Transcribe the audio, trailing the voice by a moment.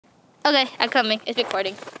Okay, I'm coming. It's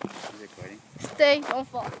recording. It's recording. Stay, don't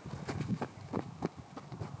fall.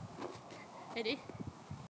 Ready?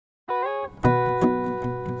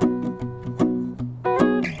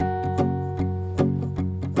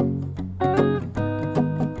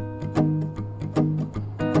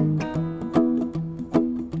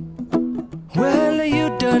 Well, you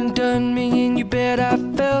done me and you bet I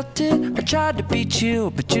felt it. I tried to be chill,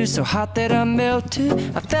 but you're so hot that I melted.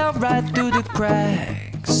 I fell right through the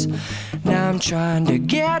cracks. Now I'm trying to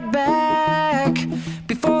get back.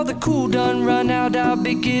 Before the cool done run out, I'll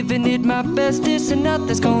be giving it my bestest, and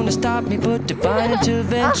nothing's gonna stop me but divine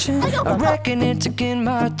intervention. I reckon it's again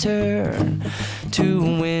my turn to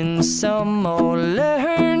win some or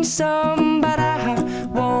learn some, but I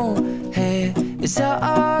won't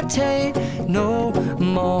hesitate no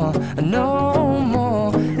more, no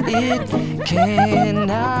more. It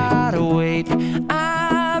cannot wait.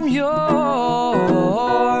 I'm yours.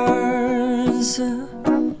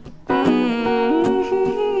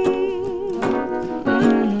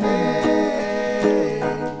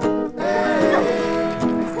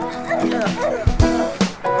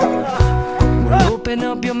 Open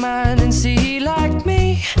up your mind and see like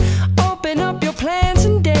me. Open up your plans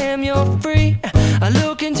and damn, you're free. I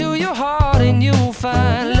look into your heart and you'll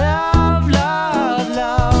find love, love,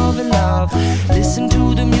 love, and love. Listen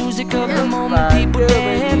to the music of the moment, people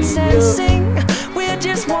dance and sing. We're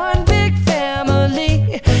just one big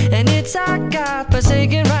family, and it's our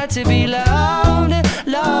God-forsaken right to be loved.